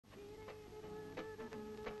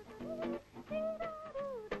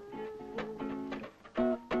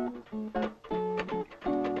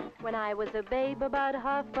I was a babe about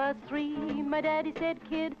 3:30, my daddy said,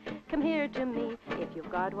 kid, come here to me. If you've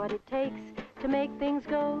got what it takes to make things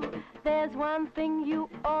go, there's one thing you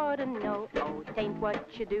ought to know. Oh, tain't what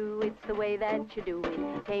you do, it's the way that you do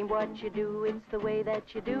it. Tain't what you do, it's the way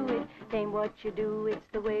that you do it. Tain't what you do, it's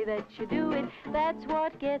the way that you do it. That's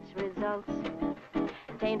what gets results.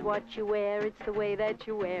 Tain't what you wear, it's the way that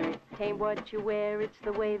you wear it. Tain't what you wear, it's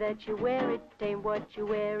the way that you wear it. Tain't what you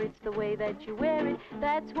wear, it's the way that you wear it.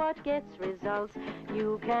 That's what gets results.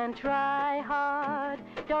 You can try hard,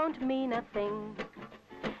 don't mean a thing.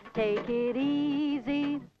 Take it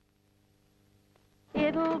easy,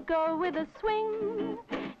 it'll go with a swing.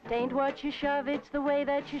 Tain't what you shove, it's the way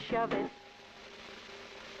that you shove it.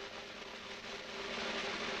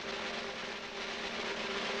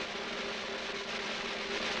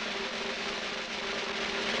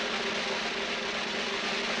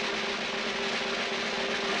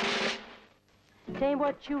 Tain't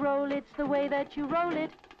what you roll, it's the way that you roll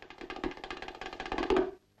it.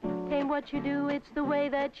 Tain't what you do, it's the way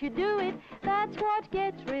that you do it. That's what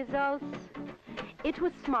gets results. It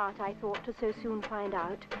was smart, I thought, to so soon find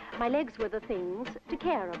out. My legs were the things to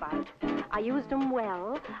care about. I used them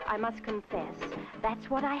well, I must confess. That's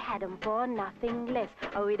what I had 'em for, nothing less.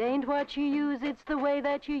 Oh, it ain't what you use, it's the way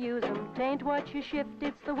that you use 'em. Tain't what you shift,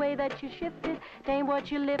 it's the way that you shift it. Tain't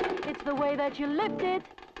what you lift, it's the way that you lift it.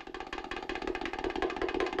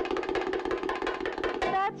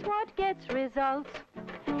 That's what gets results.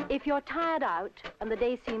 If you're tired out and the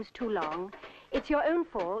day seems too long, it's your own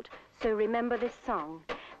fault, so remember this song.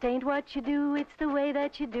 Tain't what you do, it's the way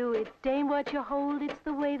that you do it. Tain't what you hold, it's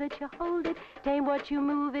the way that you hold it. Tain't what you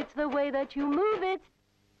move, it's the way that you move it.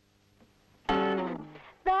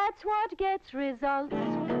 That's what gets results.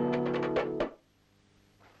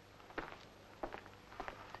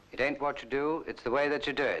 It ain't what you do, it's the way that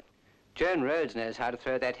you do it. Joan Rhodes knows how to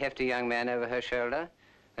throw that hefty young man over her shoulder,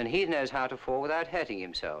 and he knows how to fall without hurting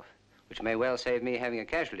himself, which may well save me having a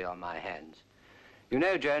casualty on my hands. You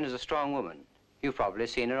know Joan is a strong woman. You've probably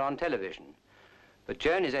seen her on television. But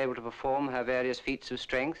Joan is able to perform her various feats of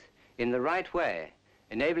strength in the right way,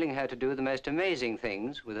 enabling her to do the most amazing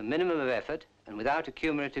things with a minimum of effort and without a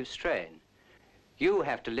cumulative strain. You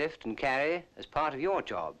have to lift and carry as part of your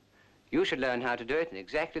job. You should learn how to do it in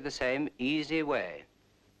exactly the same easy way.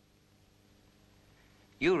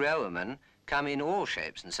 You railwaymen come in all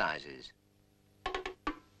shapes and sizes.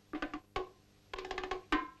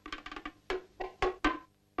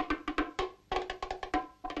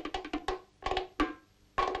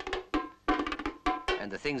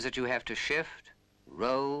 And the things that you have to shift,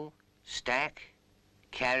 roll, stack,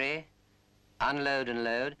 carry, unload and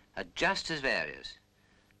load are just as various.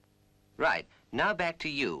 Right, now back to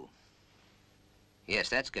you. Yes,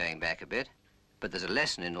 that's going back a bit, but there's a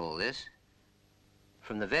lesson in all this.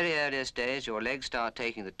 From the very earliest days, your legs start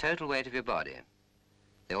taking the total weight of your body.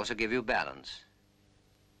 They also give you balance.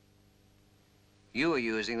 You are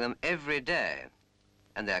using them every day,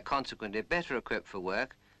 and they're consequently better equipped for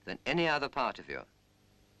work than any other part of you.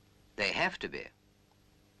 They have to be.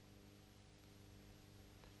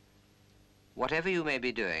 Whatever you may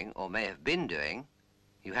be doing, or may have been doing,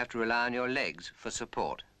 you have to rely on your legs for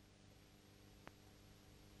support.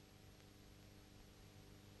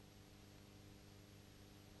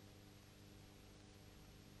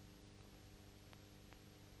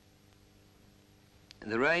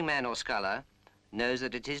 The rowing man or sculler knows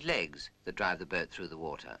that it's his legs that drive the boat through the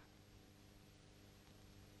water.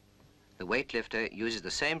 The weightlifter uses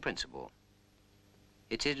the same principle.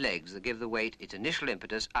 It's his legs that give the weight its initial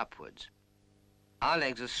impetus upwards. Our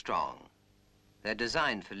legs are strong. They're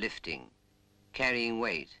designed for lifting, carrying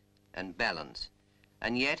weight, and balance.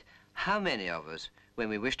 And yet, how many of us, when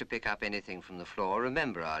we wish to pick up anything from the floor,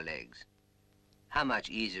 remember our legs? How much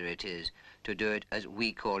easier it is to do it, as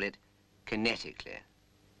we call it, kinetically.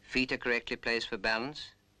 Feet are correctly placed for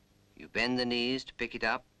balance. You bend the knees to pick it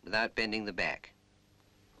up without bending the back.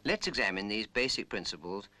 Let's examine these basic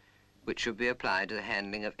principles which should be applied to the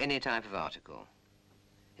handling of any type of article.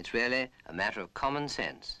 It's really a matter of common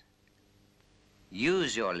sense.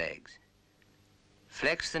 Use your legs.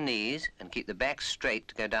 Flex the knees and keep the back straight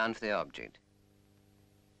to go down for the object.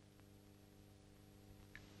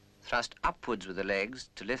 Thrust upwards with the legs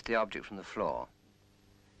to lift the object from the floor.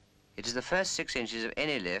 It is the first 6 inches of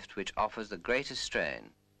any lift which offers the greatest strain.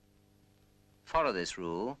 Follow this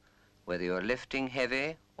rule whether you're lifting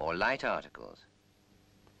heavy or light articles.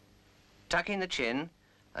 Tuck in the chin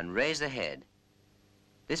and raise the head.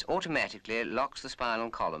 This automatically locks the spinal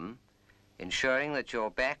column, ensuring that your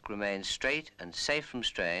back remains straight and safe from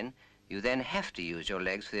strain. You then have to use your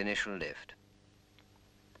legs for the initial lift.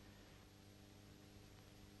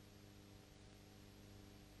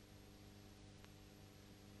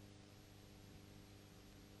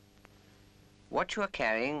 What you are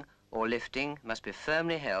carrying or lifting must be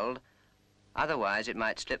firmly held, otherwise it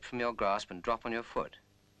might slip from your grasp and drop on your foot.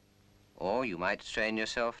 Or you might strain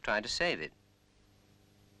yourself trying to save it.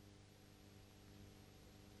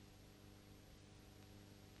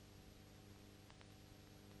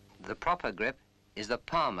 The proper grip is the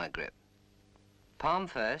palmar grip. Palm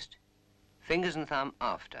first, fingers and thumb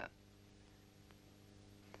after.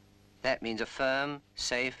 That means a firm,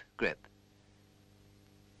 safe grip.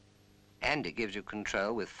 And it gives you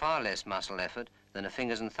control with far less muscle effort than a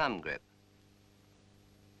fingers and thumb grip.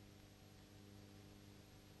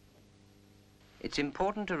 It's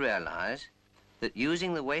important to realize that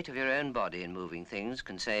using the weight of your own body in moving things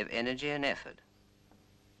can save energy and effort.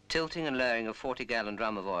 Tilting and lowering a 40-gallon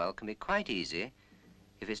drum of oil can be quite easy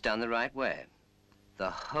if it's done the right way.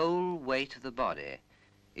 The whole weight of the body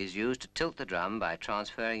is used to tilt the drum by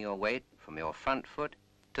transferring your weight from your front foot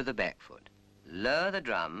to the back foot. Lower the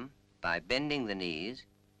drum by bending the knees,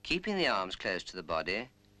 keeping the arms close to the body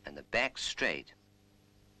and the back straight.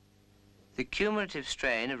 The cumulative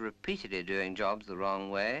strain of repeatedly doing jobs the wrong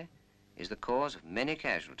way is the cause of many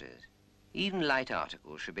casualties. Even light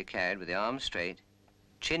articles should be carried with the arms straight,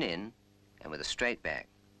 chin in, and with a straight back.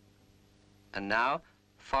 And now,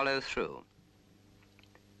 follow through.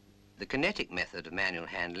 The kinetic method of manual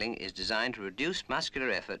handling is designed to reduce muscular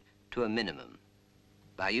effort to a minimum.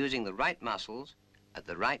 By using the right muscles at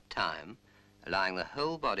the right time, allowing the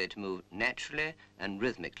whole body to move naturally and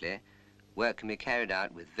rhythmically, work can be carried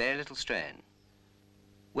out with very little strain.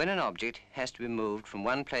 When an object has to be moved from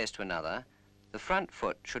one place to another, the front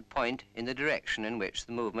foot should point in the direction in which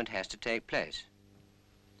the movement has to take place.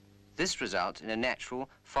 This results in a natural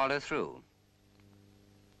follow-through.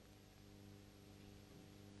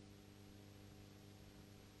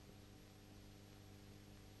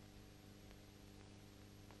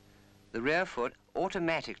 The rear foot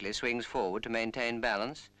automatically swings forward to maintain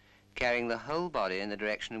balance, carrying the whole body in the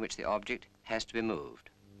direction in which the object has to be moved.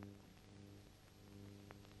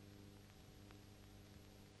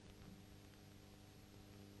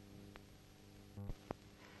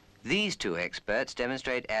 These two experts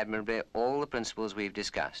demonstrate admirably all the principles we've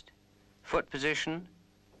discussed. Foot position,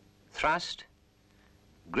 thrust,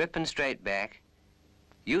 grip and straight back,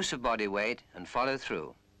 use of body weight and follow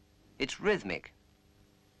through. It's rhythmic.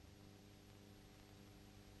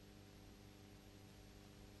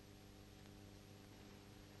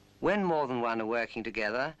 When more than one are working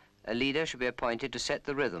together, a leader should be appointed to set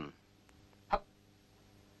the rhythm. Hup.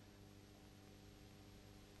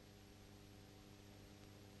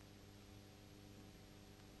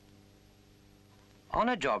 On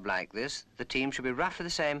a job like this, the team should be roughly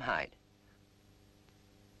the same height.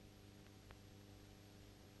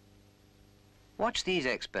 Watch these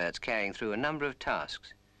experts carrying through a number of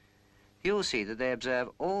tasks. You'll see that they observe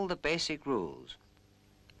all the basic rules.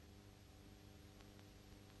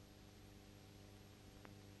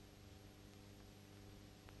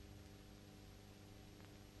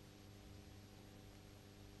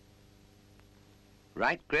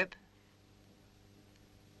 Right grip,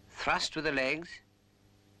 thrust with the legs,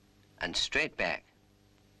 and straight back.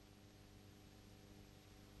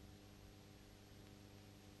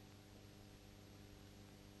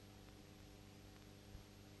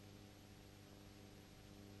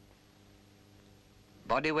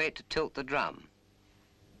 Body weight to tilt the drum.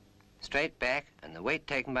 Straight back and the weight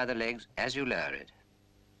taken by the legs as you lower it.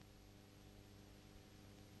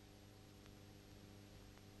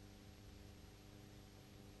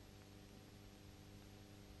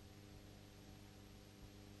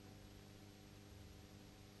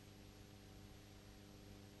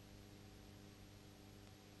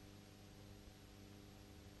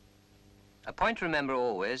 A point to remember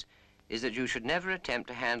always is that you should never attempt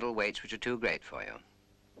to handle weights which are too great for you.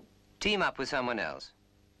 Team up with someone else.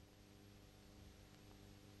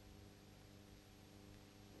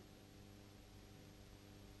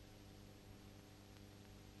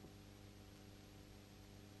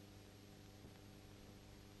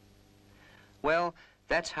 Well,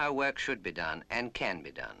 that's how work should be done and can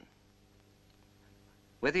be done.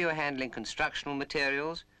 Whether you're handling constructional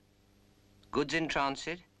materials, goods in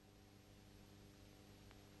transit,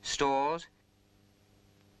 stores,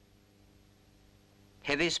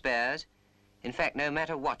 heavy spares, in fact, no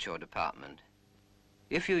matter what your department.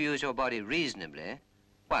 If you use your body reasonably,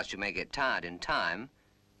 whilst you may get tired in time,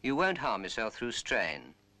 you won't harm yourself through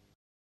strain.